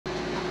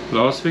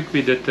Last week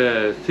we did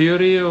the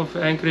theory of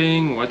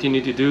anchoring, what you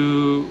need to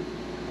do,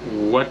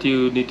 what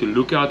you need to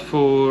look out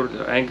for,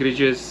 the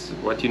anchorages,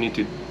 what you need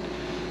to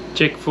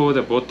check for,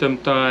 the bottom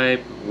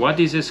type, what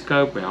is a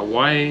scope,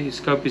 why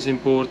scope is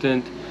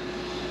important,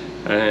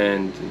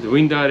 and the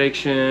wind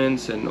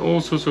directions, and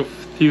all sorts of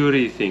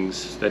theory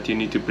things that you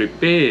need to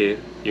prepare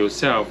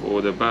yourself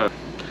or the boat.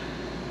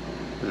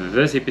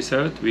 This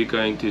episode we're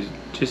going to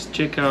just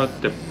check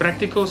out the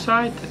practical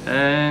side,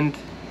 and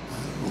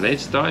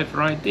let's dive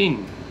right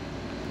in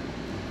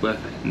with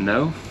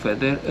no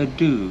further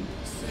ado.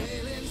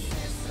 Sailing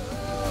Sisu,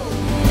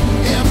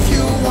 if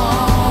you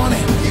want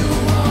it,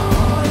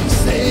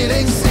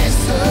 Sailing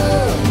Sisu,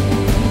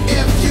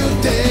 if you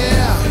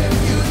dare,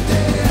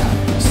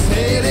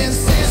 Sailing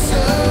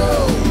Sisu,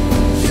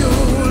 you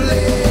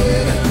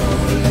live,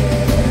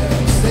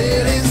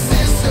 Sailing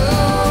Sisu,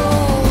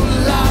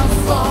 life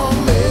for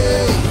me.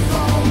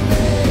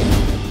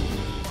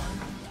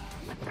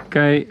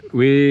 Okay,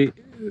 we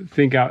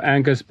think our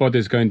anchor spot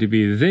is going to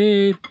be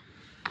there.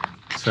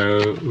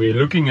 So we're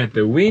looking at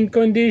the wind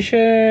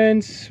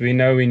conditions. We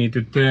know we need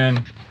to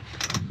turn,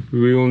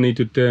 we will need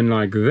to turn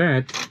like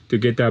that to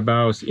get our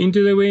bows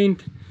into the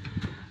wind.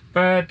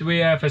 But we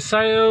have a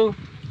sail,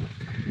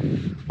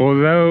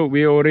 although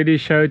we already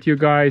showed you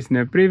guys in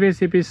a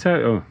previous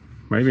episode, or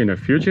maybe in a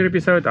future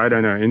episode, I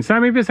don't know. In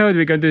some episode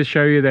we're going to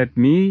show you that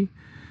me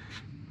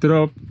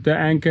dropped the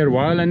anchor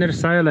while under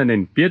sail, and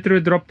then Pietro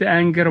dropped the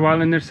anchor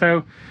while under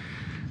sail.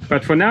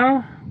 But for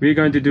now we're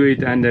going to do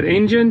it under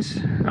engines.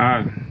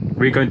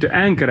 We're going to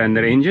anchor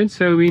under engines,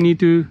 so we need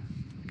to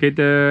get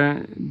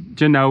the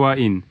Genoa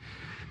in.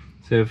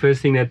 So the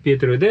first thing that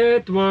Pietro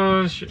did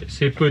was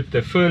she put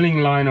the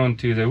furling line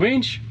onto the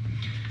winch,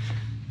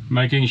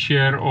 making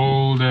sure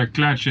all the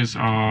clutches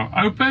are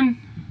open,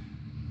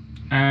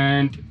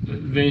 and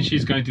then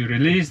she's going to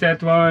release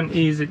that one,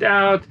 ease it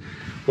out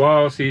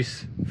while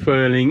she's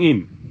furling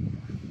in.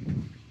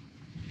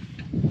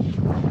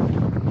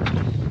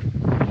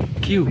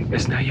 Q,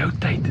 is nou jou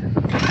tyd.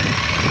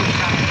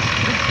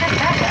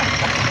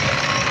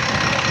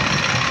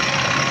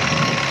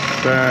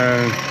 So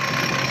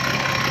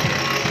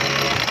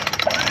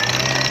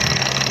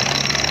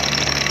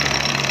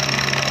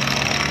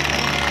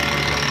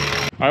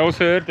I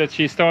also heard that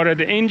she started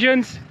the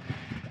engines,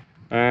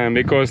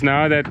 because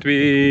now that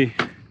the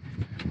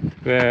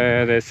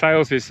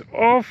sails is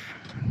off,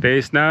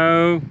 there's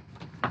no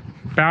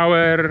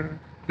power,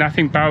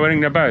 nothing powering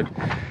the boat.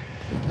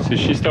 So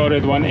she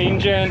started one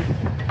engine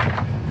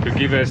to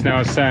give us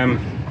now some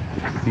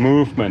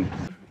movement.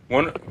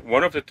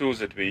 One of the tools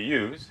that we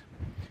use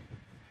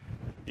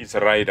is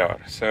radar.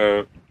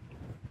 So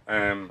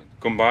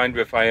combined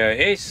with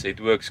AIS, it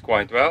works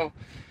quite well.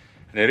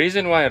 And the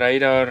reason why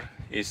radar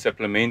is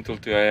supplemental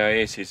to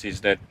AIS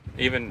is that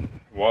even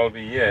while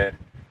we're here,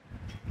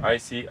 I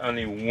see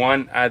only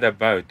one other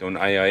boat on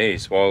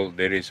AIS, while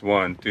there is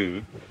 1,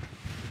 2,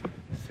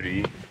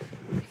 3,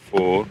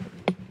 4,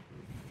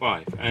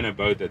 5, and a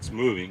boat that's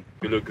moving.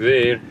 If you look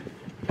there,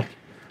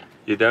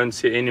 you don't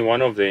see any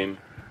one of them.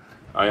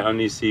 I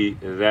only see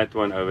that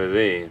one over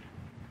there,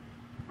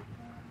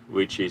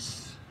 which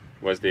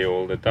was there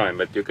all the time.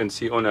 But you can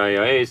see on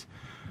AIS,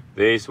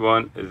 there's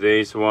one,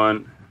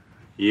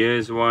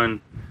 here's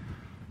one,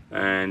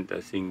 and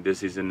I think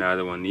this is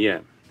another one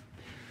here.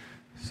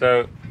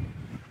 So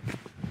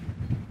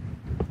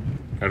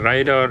a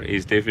radar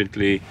is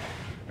definitely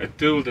a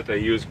tool that I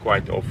use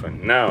quite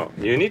often. Now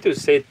you need to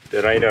set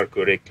the radar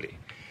correctly.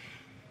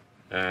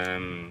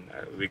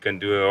 We can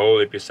do a whole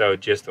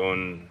episode just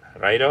on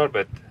radar,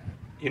 but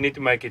you need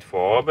to make it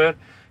for harbor.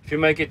 If you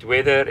make it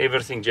weather,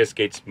 everything just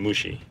gets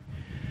mushy,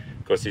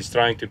 because it's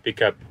trying to pick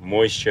up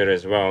moisture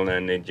as well,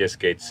 and it just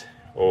gets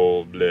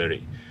all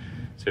blurry.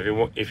 So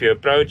if you're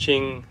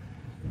approaching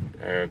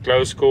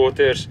close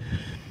quarters,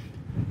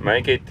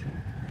 make it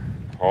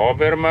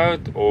harbor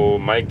mode, or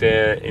make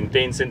the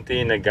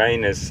intensity and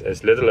again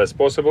as little as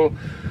possible.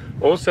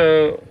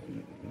 Also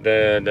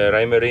the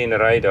Raymarine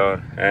radar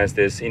has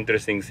this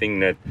interesting thing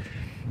that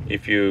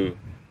if you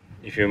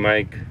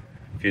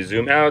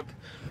zoom out,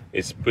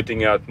 it's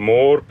putting out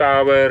more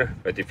power,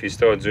 but if you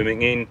start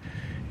zooming in,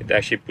 it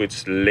actually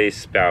puts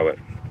less power.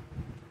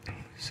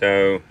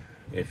 So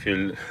if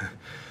you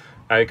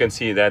now you can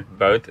see that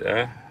boat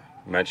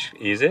much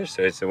easier.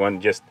 So it's the one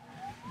just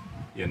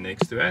here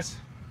next to us.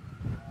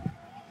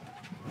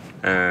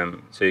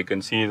 So you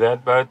can see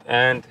that boat,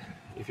 and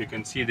if you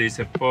can see, there's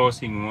a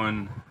passing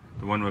one,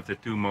 the one with the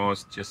 2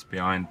 masts just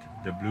behind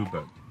the blue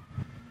boat,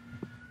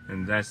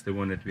 and that's the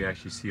one that we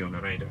actually see on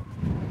the radar.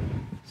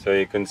 So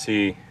you can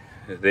see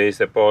there's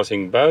a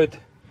passing boat.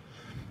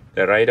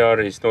 The radar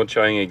is not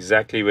showing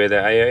exactly where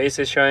the AIS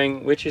is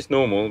showing, which is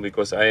normal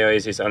because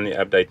AIS is only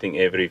updating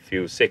every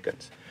few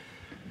seconds.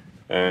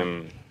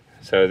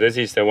 So this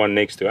is the one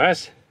next to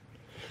us.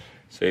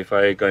 So if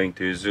I'm going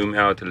to zoom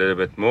out a little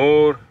bit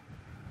more,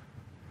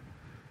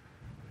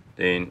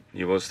 then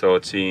you will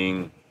start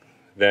seeing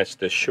that's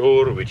the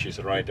shore, which is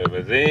right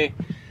over there.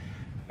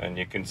 And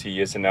you can see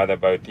here's another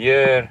boat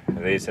here,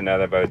 there's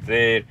another boat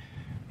there,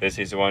 This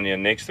is the one here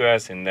next to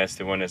us, and that's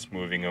the one that's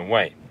moving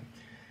away.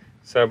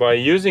 So by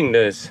using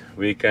this,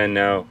 we can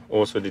now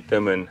also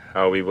determine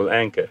how we will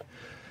anchor.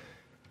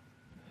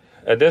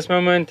 At this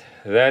moment,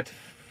 that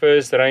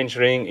first range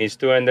ring is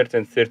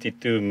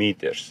 232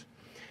 meters.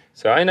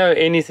 So I know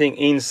anything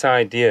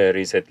inside here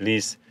is at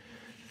least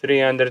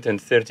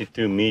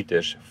 332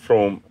 meters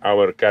from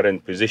our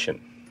current position.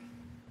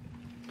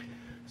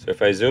 So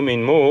if I zoom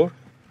in more,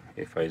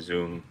 if I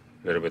zoom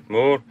a little bit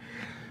more,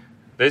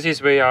 this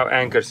is where our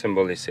anchor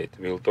symbol is set.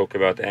 We'll talk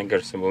about the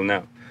anchor symbol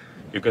now.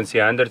 You can see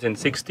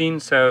 116,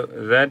 so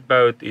that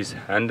boat is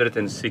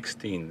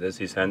 116.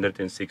 This is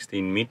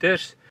 116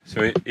 meters.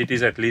 So it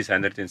is at least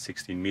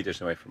 116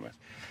 meters away from us.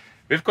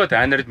 We've got a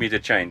 100-meter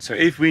chain, so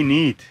if we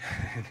need,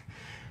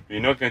 we're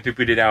not going to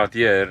put it out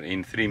here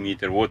in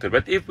 3-meter water,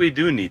 but if we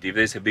do need, if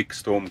there's a big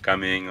storm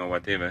coming or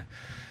whatever,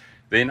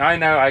 then I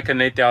know I can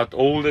let out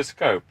all the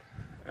scope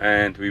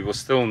and we will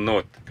still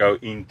not go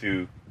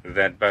into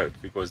that boat,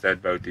 because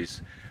that boat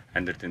is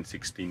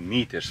 116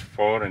 meters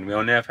far and we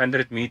only have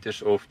 100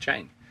 meters of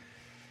chain.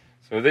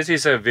 So this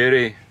is a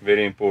very,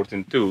 very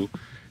important tool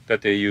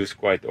that they use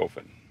quite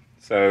often.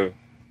 So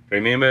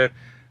remember,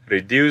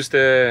 reduce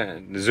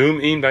the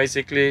zoom in,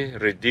 basically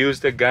reduce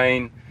the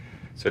gain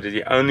so that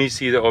you only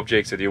see the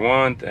objects that you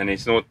want and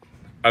it's not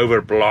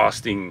over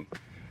blasting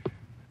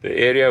the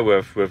area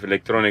with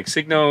electronic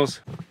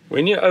signals.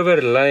 When you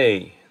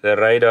overlay the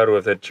radar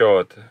with the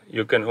chart,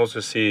 you can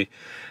also see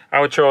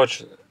our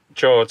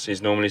charts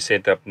is normally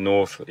set up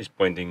north is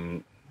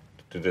pointing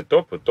to the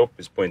top, or top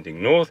is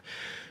pointing north.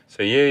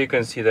 So here you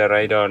can see the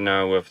radar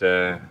now with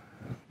the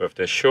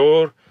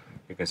shore.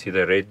 You can see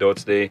the red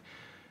dots there.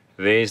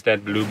 There's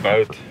that blue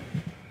boat,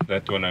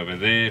 that one over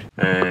there,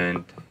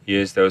 and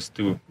here's those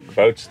two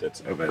boats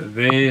that's over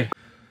there.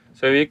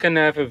 So you can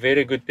have a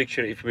very good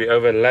picture if we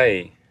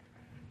overlay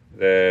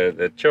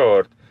the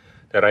chart,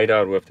 the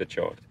radar with the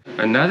chart.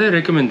 Another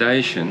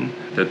recommendation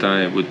that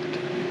I would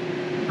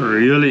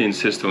really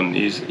insist on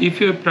is, if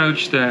you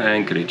approach the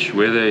anchorage,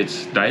 whether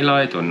it's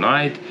daylight or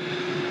night,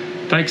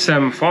 take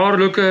some far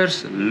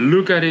lookers,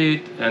 look at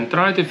it and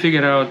try to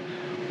figure out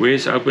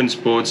where's open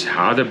spots,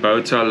 how the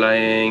boats are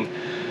laying,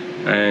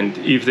 and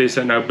if there's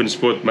an open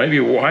spot, maybe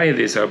why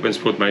there's an open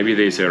spot. Maybe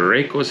there's a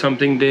wreck or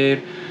something there,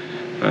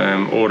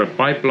 or a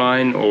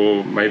pipeline,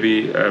 or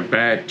maybe a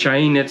bad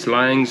chain that's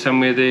lying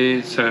somewhere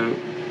there, so,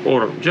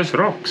 or just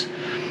rocks.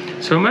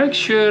 So make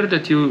sure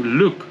that you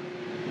look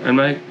and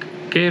make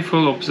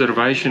careful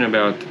observation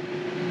about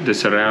the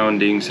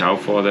surroundings, how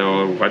far they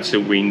are, what's the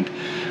wind,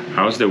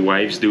 how's the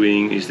waves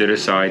doing, is there a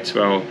side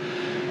swell.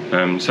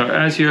 So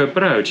as you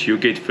approach, you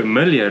get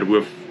familiar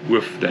with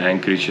the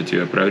anchorage that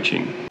you're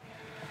approaching.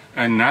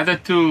 Another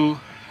tool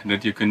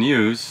that you can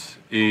use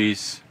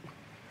is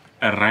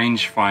a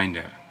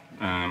rangefinder.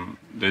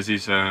 This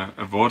is a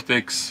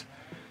Vortex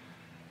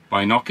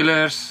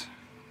binoculars,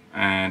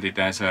 and it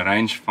has a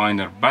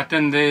rangefinder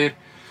button there.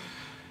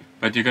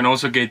 But you can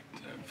also get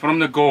from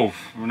the golf,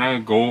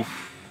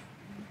 golf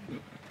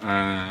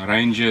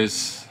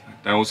ranges.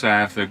 They also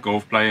have, the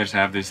golf players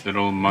have this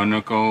little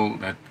monocle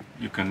that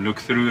you can look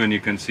through and you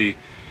can see.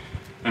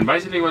 And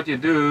basically what you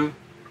do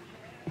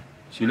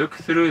is you look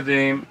through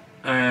them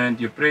and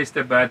you press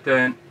the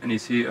button and you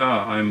see, oh,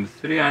 I'm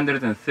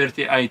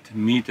 338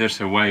 meters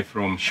away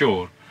from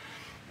shore.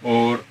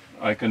 Or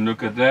I can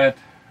look at that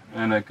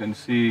and I can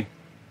see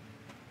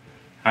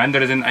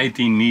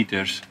 118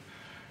 meters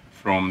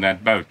from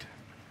that boat,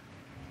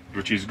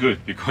 which is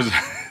good because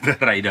the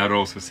radar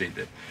also said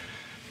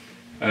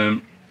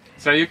that.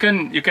 So you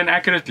can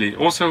accurately,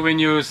 also when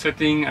you're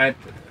sitting at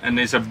and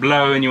there's a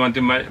blow and you want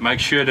to make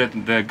sure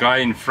that the guy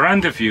in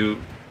front of you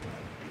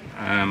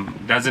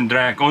doesn't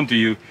drag onto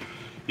you,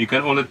 you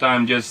can all the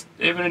time just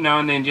every now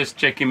and then just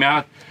check him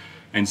out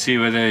and see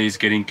whether he's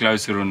getting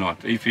closer or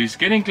not. If he's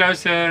getting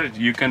closer,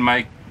 you can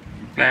make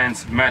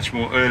plans much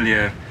more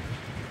earlier,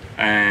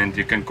 and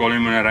you can call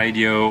him on a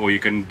radio, or you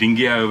can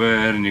dinghy over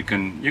and you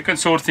can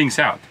sort things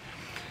out.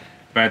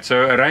 But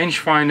so a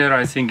rangefinder,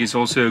 I think, is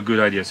also a good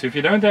idea. So if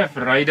you don't have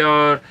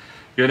radar,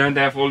 you don't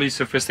have all these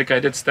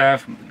sophisticated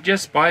stuff,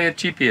 just buy a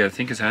cheapie. I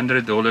think it's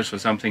 $100 or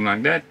something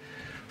like that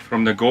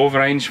from the golf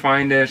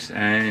rangefinders,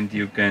 and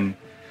you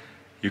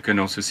can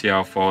also see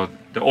how far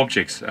the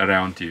objects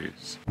around you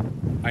is.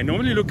 I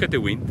normally look at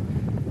the wind,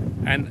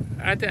 and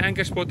at the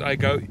anchor spot I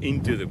go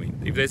into the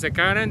wind. If there's a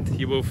current,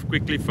 you will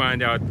quickly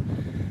find out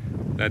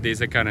that there's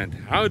a current.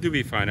 How do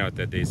we find out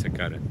that there's a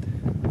current?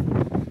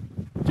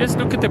 Just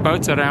look at the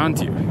boats around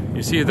you.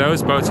 You see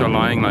those boats are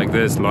lying like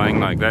this, lying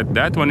like that.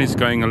 That one is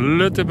going a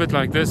little bit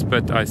like this,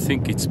 but I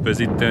think it's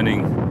busy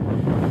turning.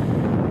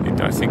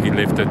 I think he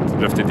lifted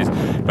this.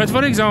 But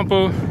for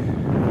example,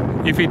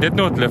 if he did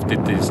not lift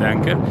this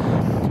anchor,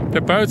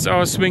 the boats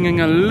are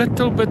swinging a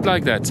little bit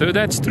like that. So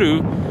that's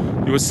true.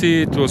 You will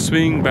see it will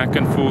swing back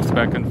and forth,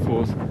 back and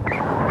forth.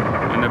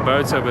 And the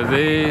boats over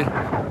there,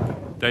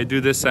 they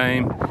do the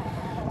same.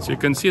 So you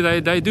can see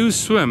they do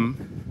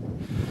swim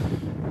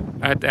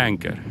at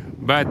anchor,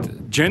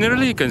 but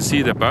generally you can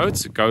see the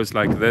boats, it goes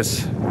like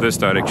this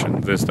direction,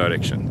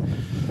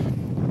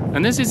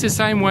 And this is the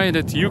same way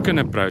that you can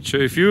approach. So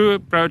if you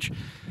approach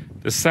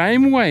the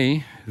same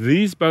way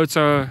these boats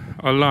are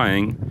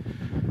lying,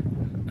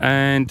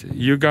 and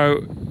you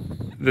go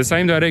the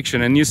same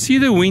direction, and you see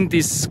the wind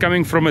is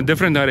coming from a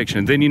different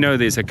direction, then you know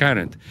there's a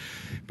current.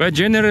 But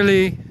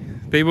generally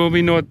there will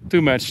be not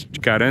too much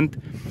current,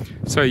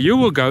 so you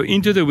will go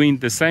into the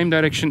wind the same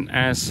direction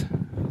as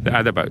the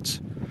other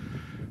boats.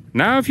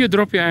 Now if you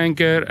drop your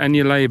anchor and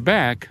you lay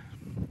back,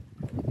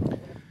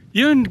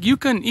 you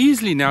can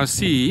easily now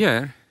see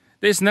here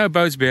there's no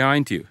boats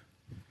behind you,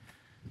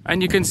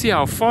 and you can see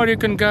how far you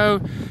can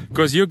go,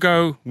 because you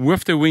go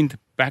with the wind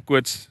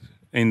backwards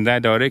in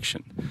that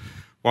direction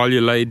while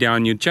you lay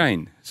down your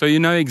chain. So you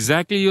know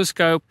exactly your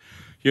scope,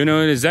 you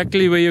know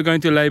exactly where you're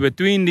going to lay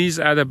between these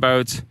other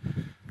boats,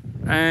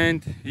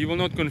 and you will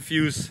not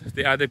confuse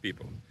the other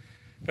people.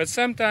 But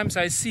sometimes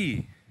I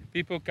see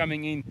people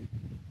coming in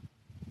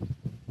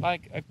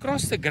like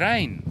across the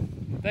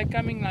grain. They're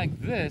coming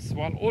like this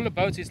while all the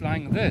boats is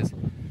lying this,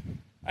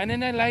 and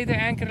then they lay the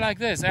anchor like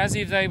this, as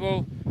if they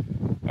will,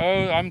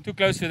 oh, I'm too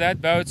close to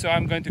that boat, so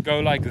I'm going to go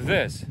like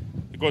this,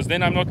 because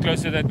then I'm not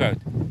close to that boat.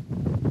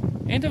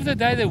 End of the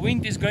day, the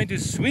wind is going to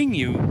swing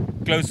you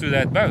close to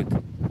that boat.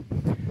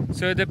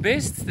 So the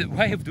best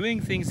way of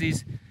doing things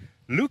is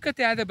look at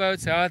the other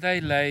boats, how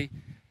they lay,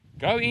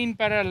 go in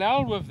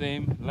parallel with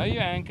them, lay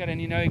your anchor,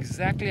 and you know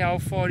exactly how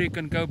far you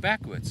can go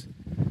backwards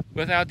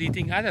without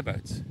hitting other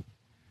boats.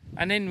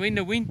 And then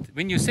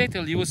when you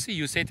settle, you will see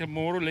you settle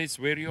more or less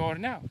where you are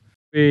now.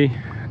 We're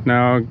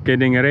now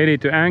getting ready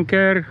to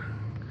anchor.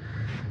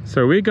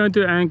 So we're going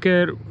to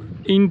anchor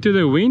into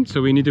the wind,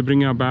 so we need to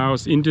bring our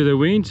bows into the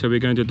wind. So we're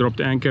going to drop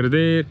the anchor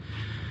there,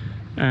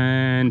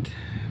 and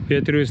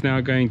Pietro is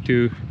now going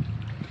to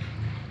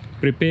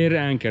prepare the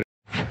anchor.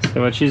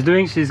 So what she's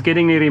doing, she's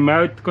getting the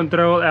remote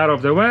control out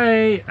of the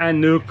way,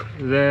 and hook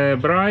the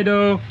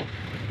bridle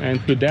and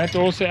put that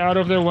also out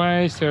of the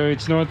way, so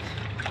it's not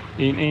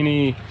in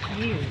any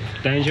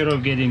danger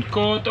of getting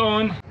caught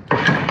on.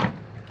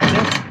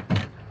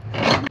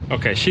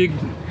 Okay, she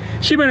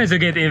managed to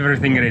get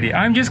everything ready.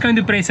 I'm just going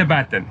to press a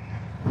button.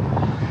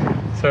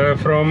 So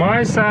from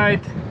my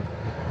side,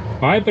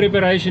 my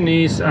preparation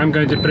is I'm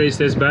going to press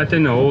this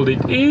button, hold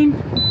it in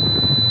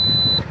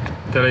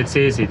till it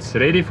says it's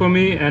ready for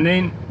me, and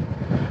then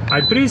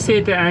I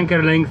preset the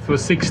anchor length for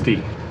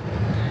 60.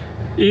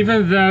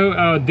 Even though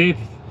our depth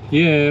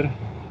here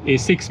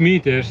is 6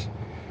 meters,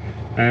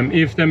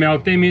 if the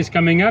Meltem is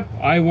coming up,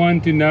 I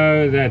want to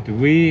know that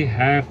we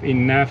have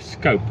enough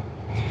scope.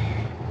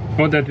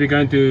 Not that we're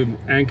going to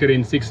anchor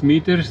in 6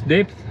 meters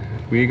depth.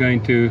 We're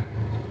going to,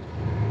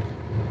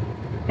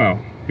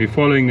 well, we're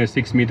following the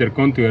 6 meter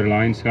contour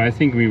line, so I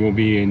think we will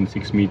be in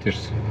 6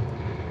 meters.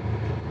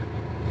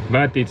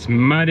 But it's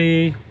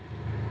muddy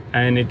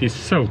and it is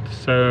silt,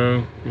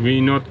 so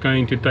we're not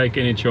going to take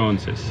any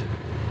chances.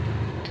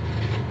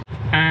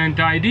 And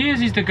the idea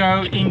is to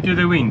go into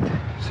the wind.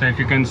 So if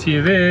you can see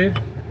there,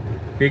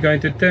 we're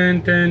going to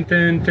turn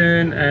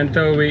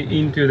until we're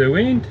into the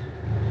wind.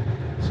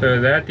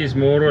 So that is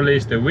more or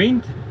less the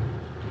wind.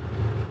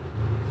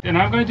 And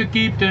I'm going to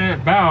keep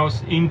the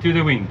bows into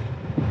the wind.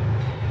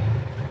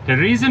 The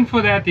reason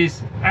for that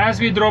is, as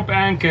we drop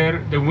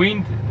anchor, the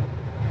wind,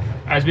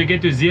 as we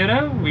get to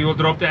zero, we will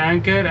drop the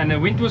anchor and the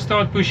wind will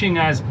start pushing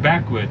us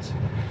backwards.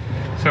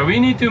 So we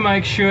need to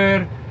make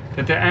sure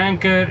that the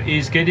anchor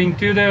is getting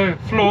to the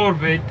floor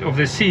bed of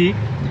the sea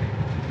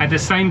at the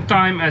same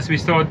time as we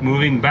start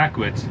moving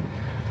backwards.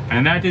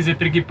 And that is a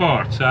tricky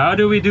part. So how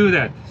do we do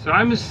that? So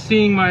I'm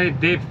seeing my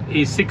depth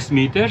is 6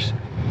 meters.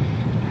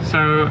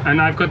 So, and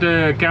I've got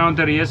a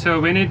counter here, so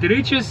when it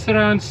reaches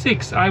around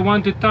 6, I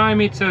want to time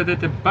it so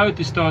that the boat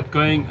will start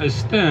going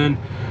astern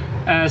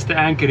as the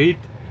anchor hit,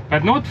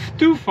 but not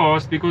too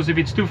fast, because if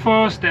it's too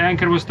fast the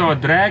anchor will start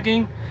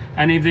dragging,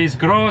 and if there's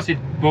grass it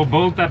will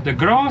build up the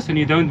grass, and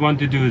you don't want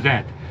to do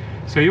that.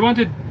 So you want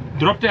to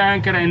drop the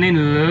anchor and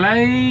then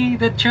lay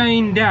the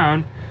chain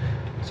down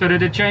so that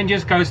the chain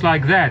just goes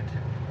like that,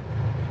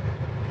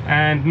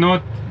 and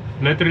not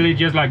literally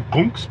just like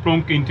bonk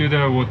splonk into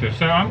the water.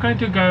 So I'm going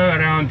to go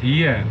around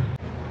here.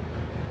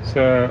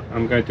 So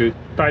I'm going to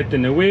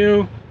tighten the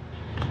wheel.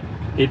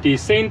 It is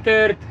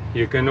centered.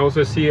 You can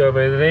also see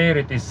over there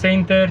it is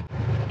centered.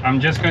 I'm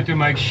just going to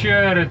make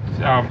sure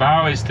that our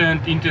bow is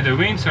turned into the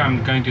wind, so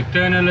I'm going to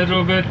turn a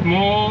little bit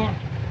more.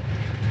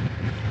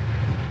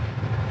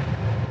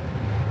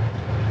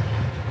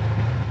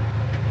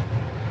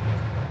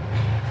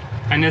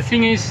 And the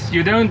thing is,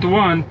 you don't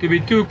want to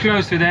be too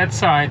close to that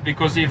side,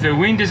 because if the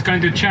wind is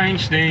going to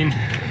change, then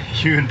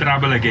you're in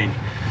trouble again.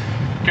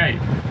 Okay,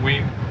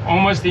 we're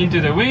almost into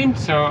the wind,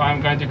 so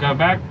I'm going to go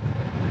back.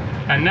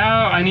 And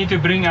now I need to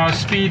bring our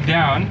speed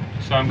down.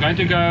 So I'm going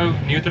to go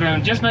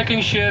neutral, just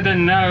making sure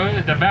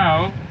that the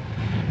bow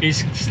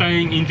is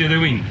staying into the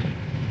wind.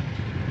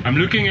 I'm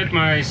looking at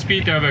my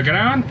speed over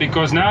ground,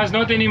 because now it's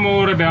not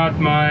anymore about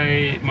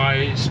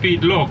my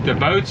speed log, the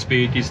boat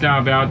speed. Is now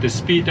about the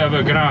speed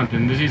over ground,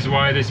 and this is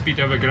why the speed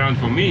over ground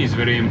for me is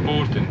very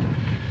important.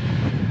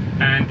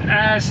 And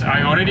as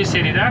I already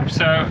set it up,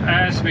 so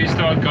as we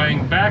start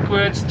going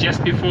backwards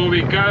just before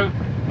we go,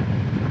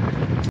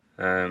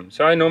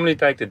 so I normally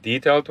take the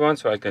detailed one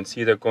so I can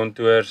see the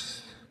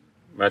contours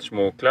much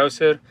more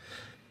closer.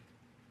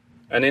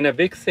 And then a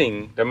big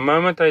thing, the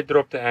moment I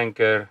drop the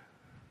anchor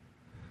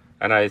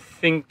and I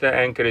think the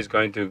anchor is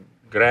going to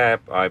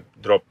grab, I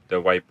drop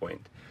the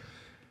waypoint.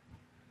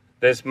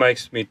 This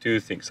makes me two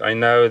things. I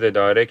know the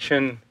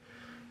direction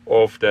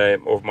of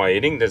my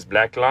heading. This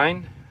black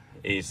line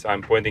is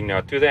I'm pointing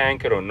now to the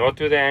anchor or not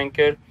to the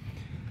anchor,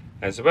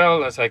 as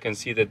well as I can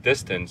see the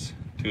distance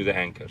to the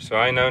anchor. So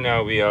I know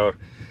now we are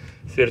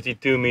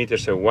 32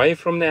 meters away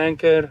from the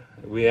anchor.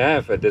 We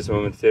have at this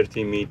moment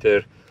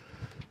 30-meter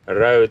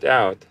rowed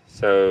out,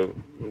 so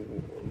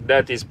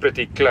that is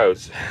pretty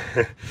close.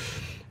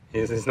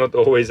 It's not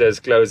always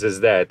as close as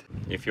that.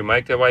 If you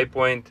make a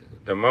waypoint,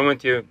 the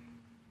moment you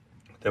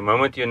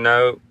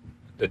know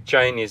the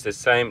chain is the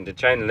same, the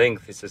chain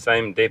length is the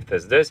same depth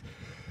as this,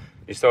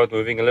 you start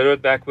moving a little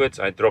bit backwards,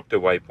 I drop the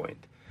waypoint.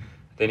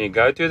 Then you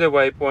go to the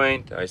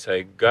waypoint, I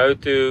say go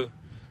to,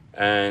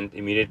 and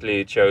immediately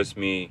it shows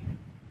me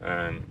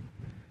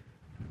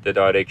the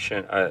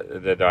direction,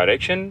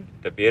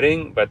 the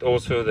bearing, but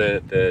also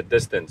the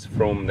distance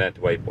from that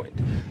waypoint.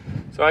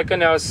 So I can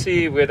now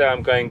see whether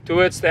I'm going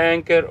towards the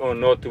anchor or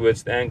not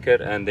towards the anchor,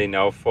 and then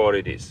how far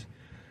it is.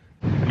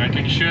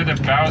 Making sure the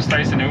bow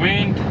stays in the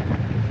wind.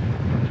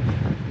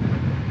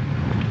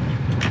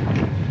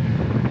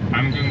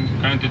 I'm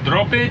going to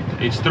drop it.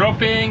 It's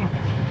dropping.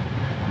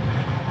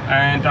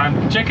 And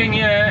I'm checking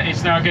here.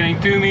 It's now getting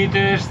 2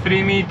 meters,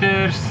 3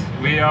 meters.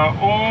 We are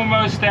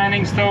almost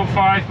standing still,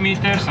 5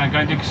 meters. I'm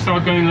going to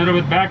start going a little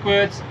bit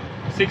backwards.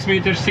 6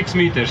 meters, 6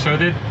 meters. So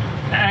the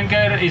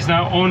anchor is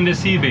now on the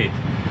seabed.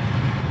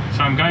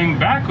 So I'm going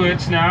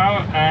backwards now,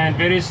 and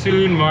very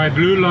soon my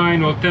blue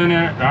line will turn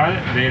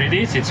around. There it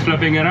is, it's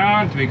flipping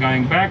around. We're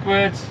going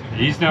backwards.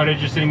 He's now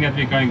registering that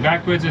we're going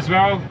backwards as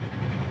well.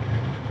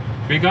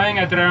 We're going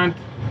at around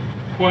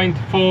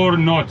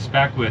 0.4 knots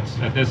backwards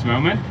at this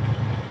moment.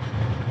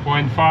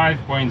 0.5,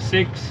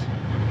 0.6,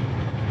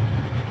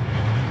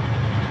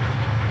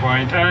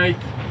 0.8,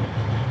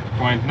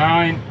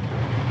 0.9.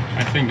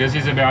 I think this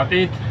is about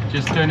it.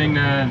 Just turning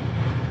the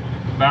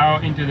bow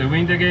into the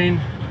wind again.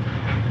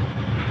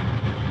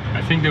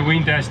 I think the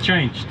wind has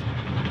changed.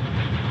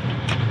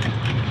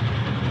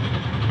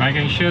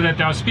 Making sure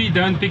that our speed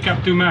don't pick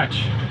up too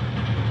much,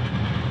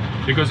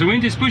 because the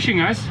wind is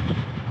pushing us.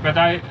 But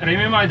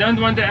remember, I don't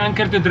want the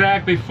anchor to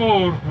drag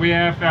before we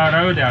have our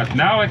rowed out.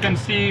 Now I can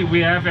see we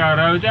have our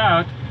rowed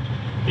out.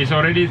 It's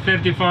already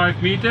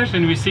 35 meters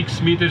and we're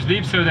 6 meters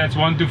deep, so that's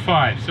 1 to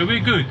 5. So we're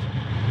good.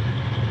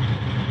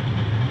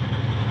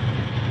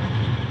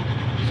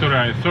 Sorry,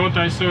 I thought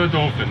I saw a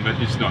dolphin,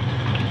 but it's not.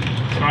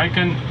 So I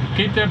can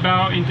keep the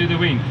bow into the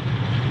wind.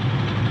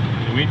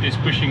 The wind is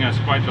pushing us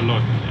quite a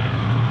lot.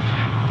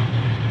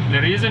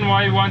 The reason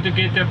why we want to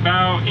get the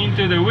bow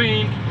into the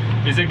wind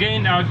is,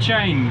 again, our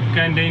chain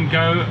can then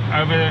go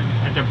over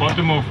at the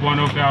bottom of one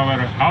of our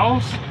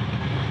hulls,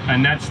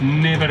 and that's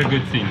never a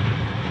good thing.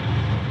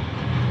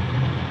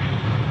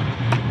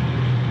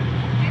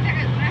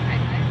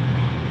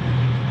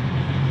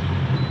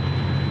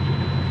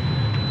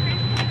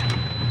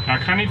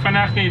 Ek gaan nie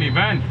vannacht nie, die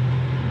wind.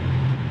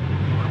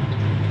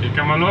 Jy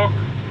kan maar loop.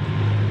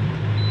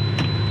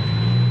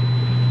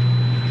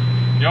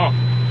 Ja,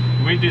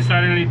 wind is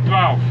suddenly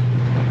 12.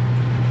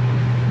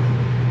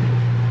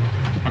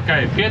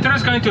 Okay, Pietro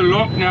is going to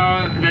lock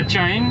now the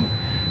chain,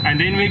 and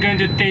then we're going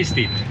to test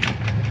it.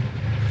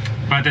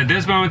 But at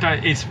this moment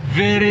it's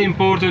very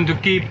important to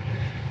keep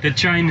the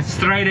chain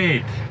straight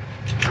ahead.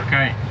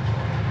 Okay,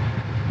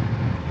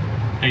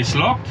 it's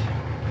locked.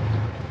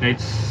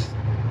 Let's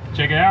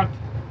check it out.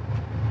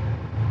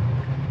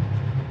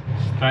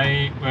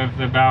 Stay with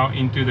the bow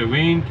into the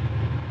wind.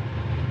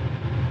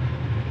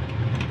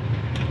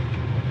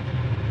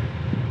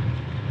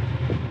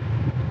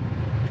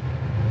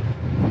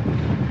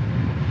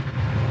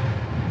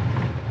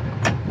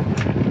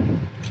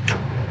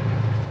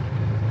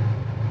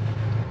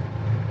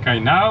 Okay,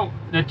 now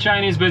the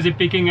chain is busy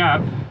picking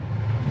up,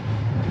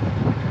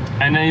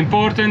 and the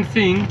important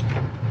thing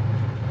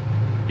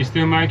is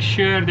to make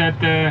sure that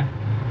the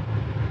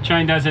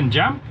chain doesn't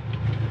jump,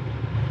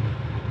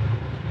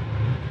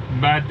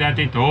 but that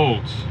it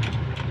holds.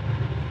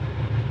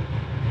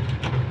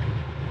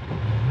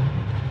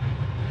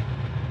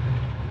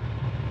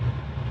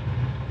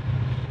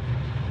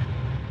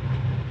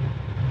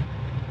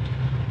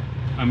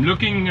 I'm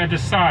looking at the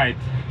side.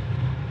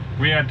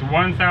 We're at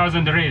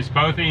 1000 revs,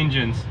 both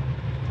engines.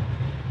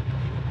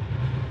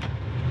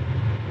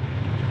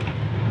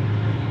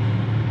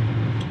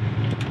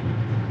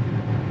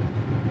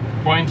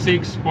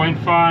 .6,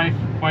 0.5,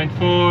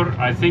 0.4.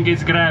 I think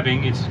it's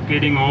grabbing, it's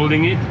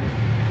holding it.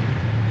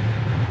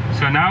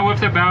 So now with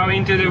the bow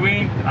into the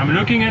wind, I'm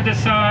looking at the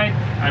side,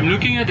 I'm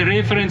looking at the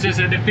references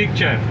at the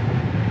picture.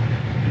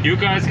 You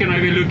guys can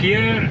have a look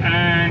here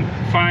and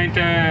find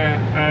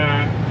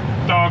a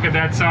target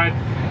that side,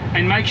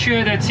 and make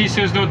sure that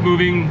Sisu is not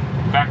moving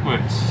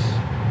backwards.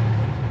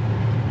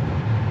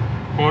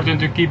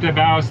 Important to keep the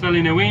bow still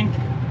in the wind.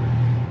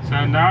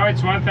 So now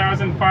it's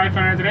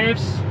 1500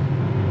 revs.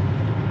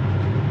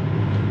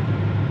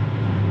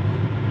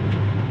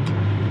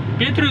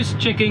 Pedro's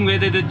checking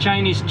whether the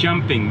chain is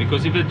jumping,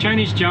 because if the chain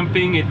is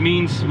jumping, it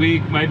means we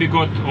maybe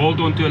got hold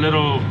onto a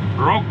little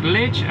rock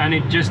ledge and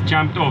it just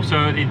jumped off.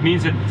 So it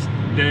means that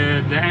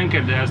the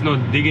anchor does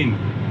not dig in.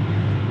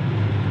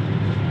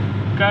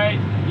 Okay,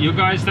 you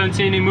guys don't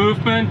see any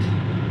movement.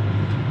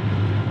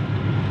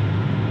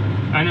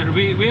 And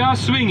we are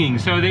swinging,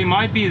 so there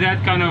might be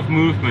that kind of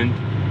movement.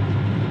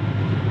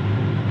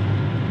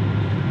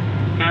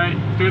 Okay,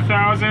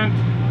 2000.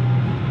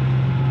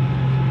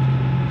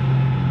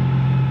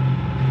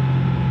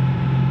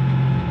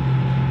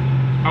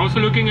 Also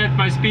looking at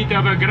my speed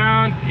over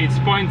ground, it's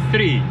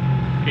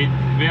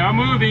 0.3. We are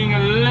moving a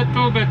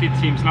little bit, it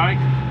seems like.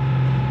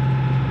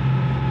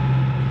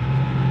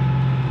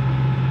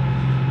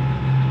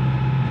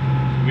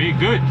 We're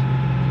good,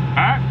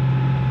 huh?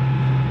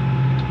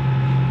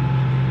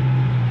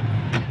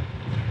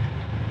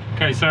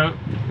 Okay, so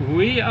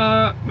we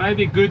are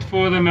maybe good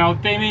for the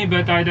Meltemi,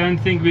 but I don't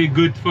think we're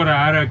good for a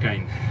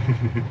hurricane.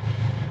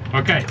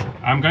 Okay,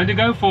 I'm going to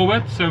go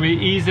forward, so we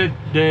ease the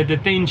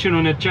tension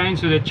on the chain,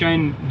 so the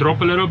chain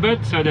drop a little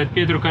bit, so that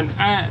Pedro can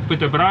put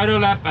the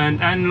bridle up and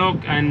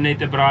unlock and let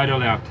the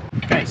bridle out.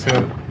 Okay, so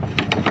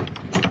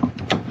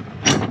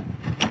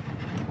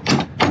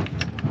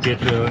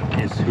Pedro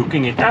is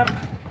hooking it up.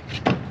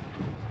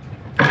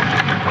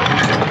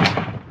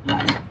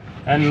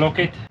 Unlock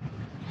it.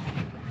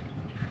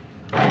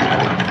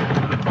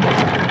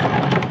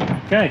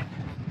 Okay,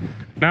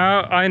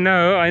 now I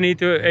know I need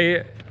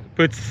to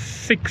put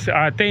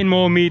 10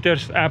 more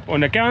meters up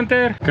on the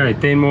counter. Okay,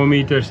 10 more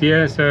meters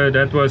here, so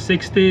that was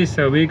 60,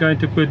 so we're going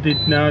to put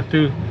it now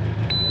to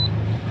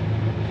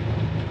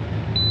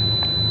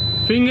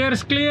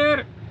fingers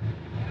clear.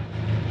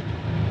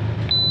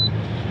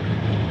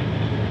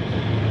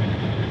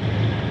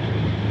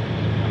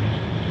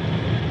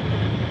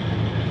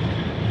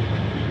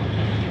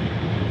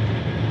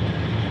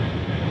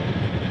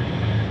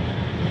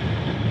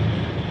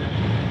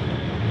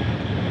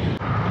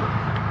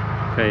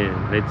 Okay,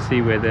 let's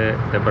see whether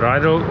the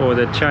bridle or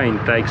the chain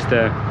takes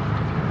the...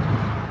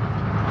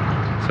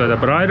 So the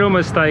bridle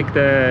must take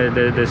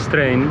the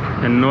strain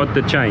and not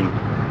the chain.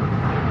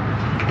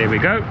 There we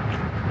go.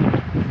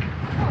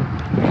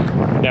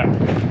 Yeah,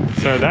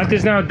 so that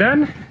is now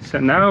done. So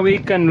now we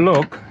can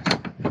lock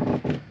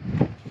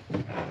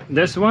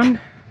this one.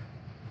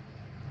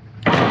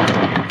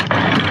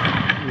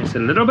 Just a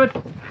little bit.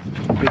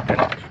 We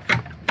can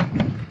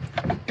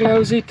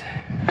close it.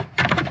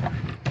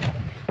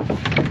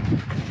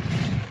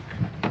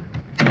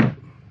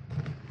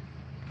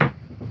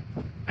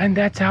 And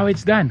that's how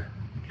it's done.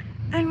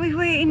 And we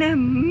were in a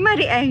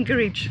muddy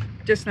anchorage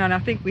just now, and I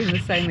think we're in the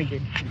same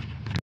again.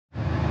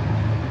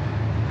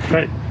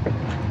 Right,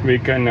 we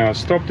can now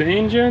stop the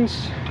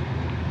engines.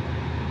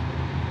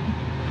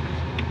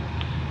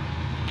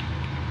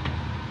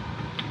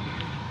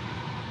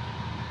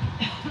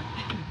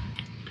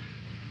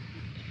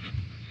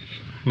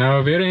 Now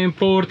a very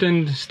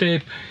important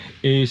step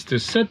is to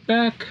sit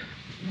back,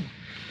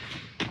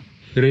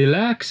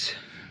 relax,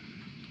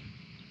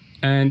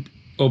 and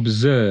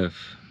observe.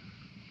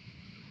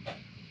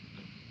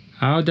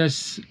 How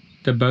does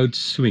the boat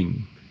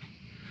swing?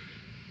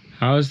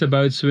 How is the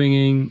boat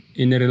swinging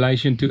in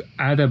relation to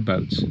other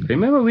boats?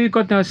 Remember, we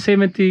got now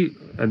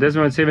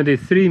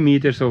 73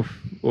 meters of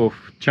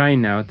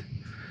chain out.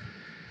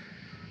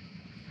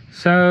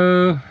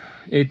 So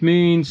it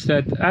means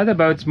that other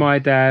boats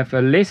might have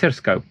a lesser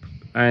scope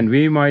and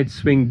we might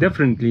swing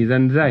differently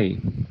than they.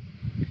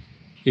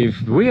 If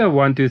we are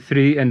 1 to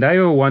 3 and they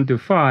are 1 to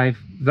 5,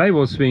 they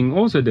will swing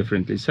also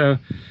differently. So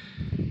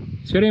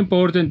it's very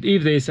important,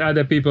 if there's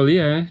other people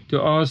here,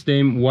 to ask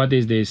them what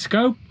is their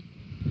scope.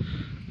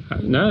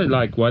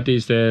 Like what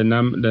is the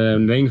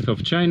length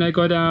of chain I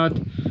got out,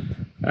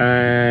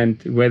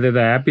 and whether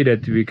they're happy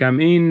that we come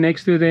in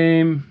next to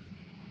them.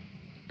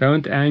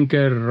 Don't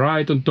anchor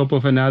right on top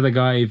of another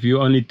guy if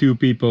you're only 2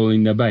 people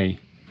in the bay.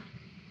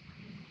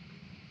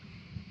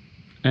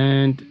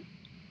 And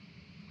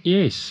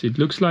yes, it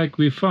looks like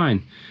we're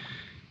fine.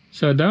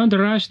 So don't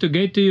rush to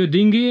get to your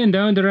dinghy and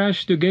don't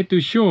rush to get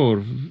to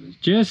shore.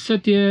 Just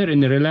sit here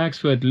and relax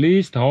for at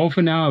least half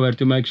an hour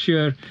to make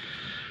sure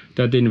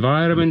that the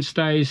environment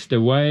stays the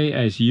way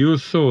as you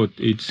thought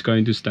it's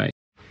going to stay.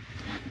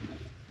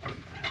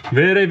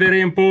 Very,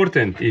 very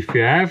important. If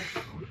you have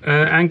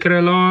an anchor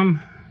alarm,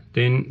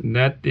 then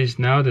that is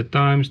now the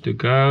times to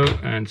go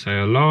and say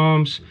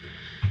alarms,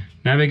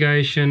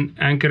 navigation,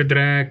 anchor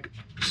drag,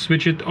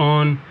 switch it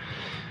on.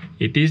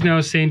 It is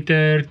now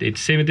centered,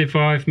 it's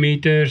 75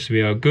 meters,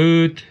 we are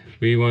good.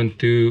 We want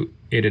to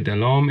edit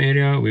alarm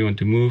area, we want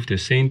to move the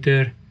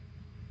center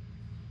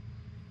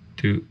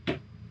to,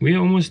 we're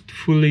almost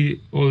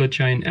fully all the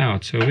chain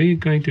out. So we're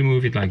going to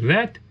move it like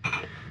that.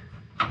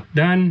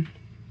 Done,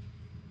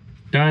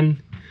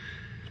 done.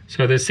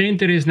 So the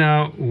center is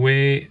now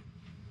where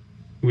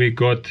we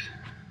got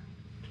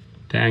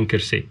the anchor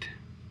set.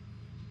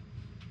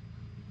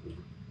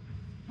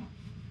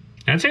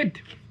 That's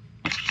it.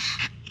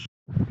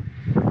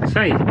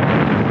 Say,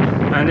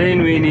 and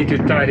then we need to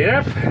tidy it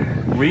up.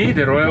 We,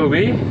 the royal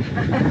we.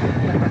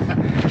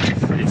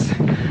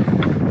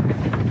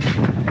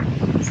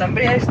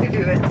 Somebody has to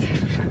do it.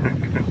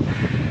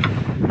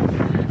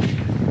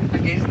 I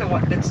guess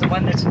that's the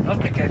one that's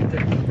not the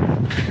captain.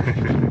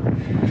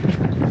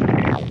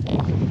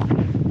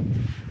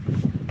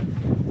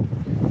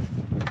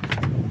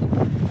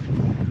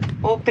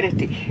 All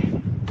pretty.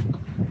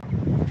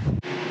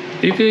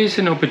 If there is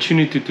an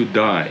opportunity to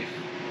dive,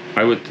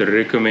 I would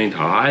recommend,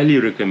 highly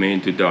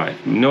recommend to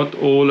dive. Not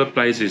all the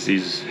places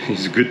is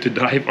good to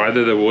dive.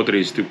 Either the water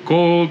is too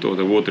cold, or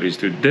the water is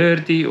too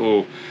dirty,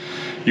 or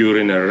you're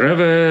in a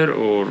river,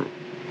 or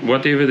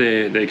whatever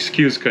the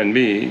excuse can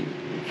be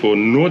for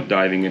not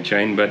diving a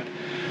chain. But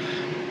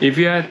if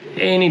you had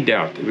any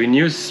doubt, when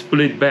you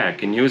pull it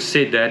back and you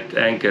set that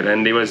anchor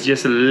and there was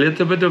just a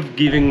little bit of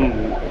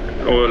giving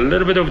or a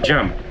little bit of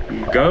jump,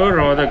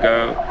 rather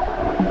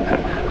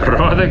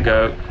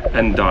go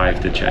and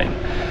dive the chain.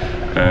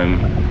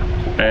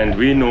 And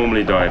we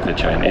normally dive the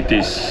chain. It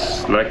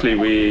is luckily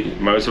we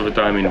most of the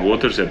time in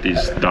waters that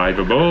is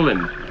diveable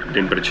and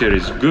temperature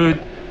is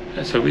good,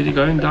 so we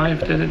go and dive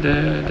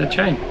the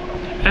chain.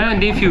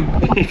 And if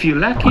you're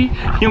lucky,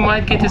 you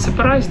might get a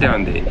surprise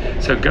down there.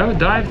 So go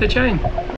dive the chain.